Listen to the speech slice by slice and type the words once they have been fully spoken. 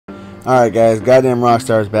Alright guys, goddamn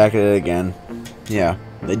Rockstar's back at it again. Yeah,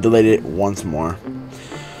 they delayed it once more.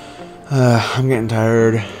 I'm getting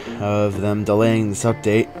tired of them delaying this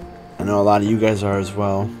update. I know a lot of you guys are as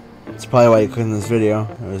well. It's probably why you clicked on this video.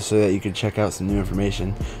 It was so that you could check out some new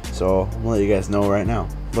information. So I'm gonna let you guys know right now.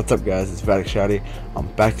 What's up guys, it's NIGHTCLUBS. I'm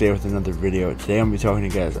back today with another video. Today I'm gonna be talking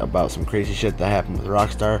to you guys about some crazy shit that happened with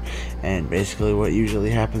Rockstar and basically what usually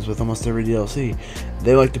happens with almost every DLC.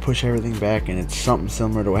 They like to push everything back, and it's something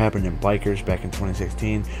similar to what happened in Bikers back in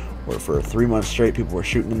 2016, where for 3 months straight people were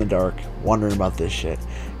shooting in the dark, wondering about this shit.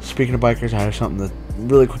 Speaking of Bikers, I have something to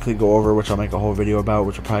really quickly go over, which I'll make a whole video about,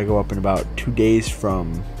 which will probably go up in about 2 days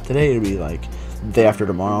from today. It'll be like the day after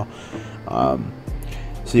tomorrow.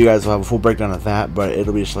 So you guys will have a full breakdown of that, but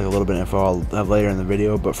it'll be just like a little bit of info I'll have later in the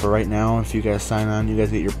video. But for right now, if you guys sign on, you guys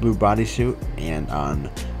get your blue bodysuit, and on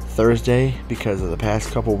Thursday, because of the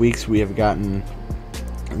past couple weeks, we have gotten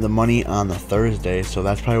the money on the Thursday, so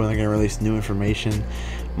that's probably when they're going to release new information.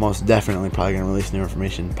 Most definitely probably going to release new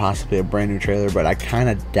information, possibly a brand new trailer, but I kind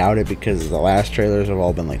of doubt it because the last trailers have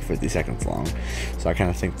all been like 50 seconds long. So I kind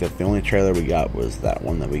of think that the only trailer we got was that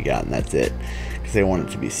one that we got, and that's it. Because they want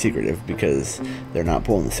it to be secretive, because they're not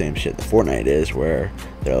pulling the same shit that Fortnite is, where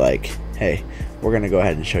they're like, hey, we're going to go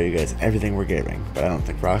ahead and show you guys everything we're giving. But I don't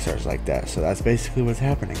think Rockstar's like that, so that's basically what's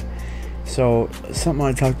happening. So something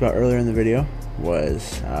I talked about earlier in the video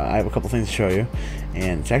was I have a couple things to show you,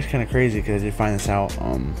 and it's actually kind of crazy because I did find this out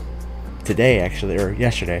today, actually, or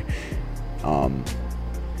yesterday.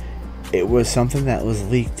 It was something that was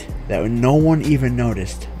leaked that no one even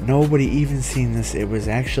noticed. Nobody even seen this. It was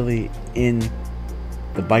actually in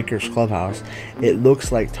the Bikers Clubhouse. It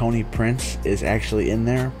looks like Tony Prince is actually in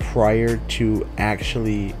there prior to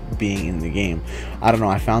actually being in the game. I don't know,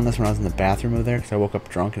 I found this when I was in the bathroom over there because I woke up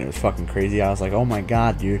drunk and it was fucking crazy. I was like, oh my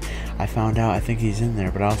god, dude, I found out. I think he's in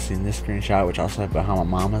there. But I also seen this screenshot, which also have behind my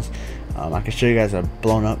mama's. I can show you guys a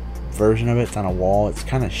blown up version of it. It's on a wall. It's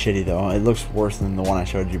kind of shitty though. It looks worse than the one I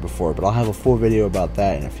showed you before, but I'll have a full video about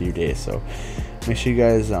that in a few days, so make sure you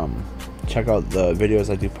guys check out the videos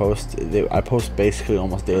I do post. I post basically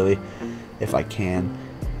almost daily if I can,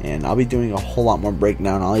 and I'll be doing a whole lot more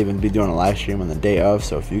breakdown. I'll even be doing a live stream on the day of,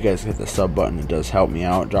 so if you guys hit the sub button, it does help me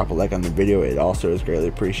out. Drop a like on the video, it also is greatly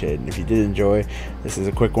appreciated. And if you did enjoy, this is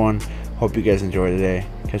a quick one. Hope you guys enjoy today.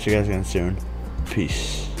 Catch you guys again soon.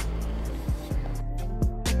 Peace.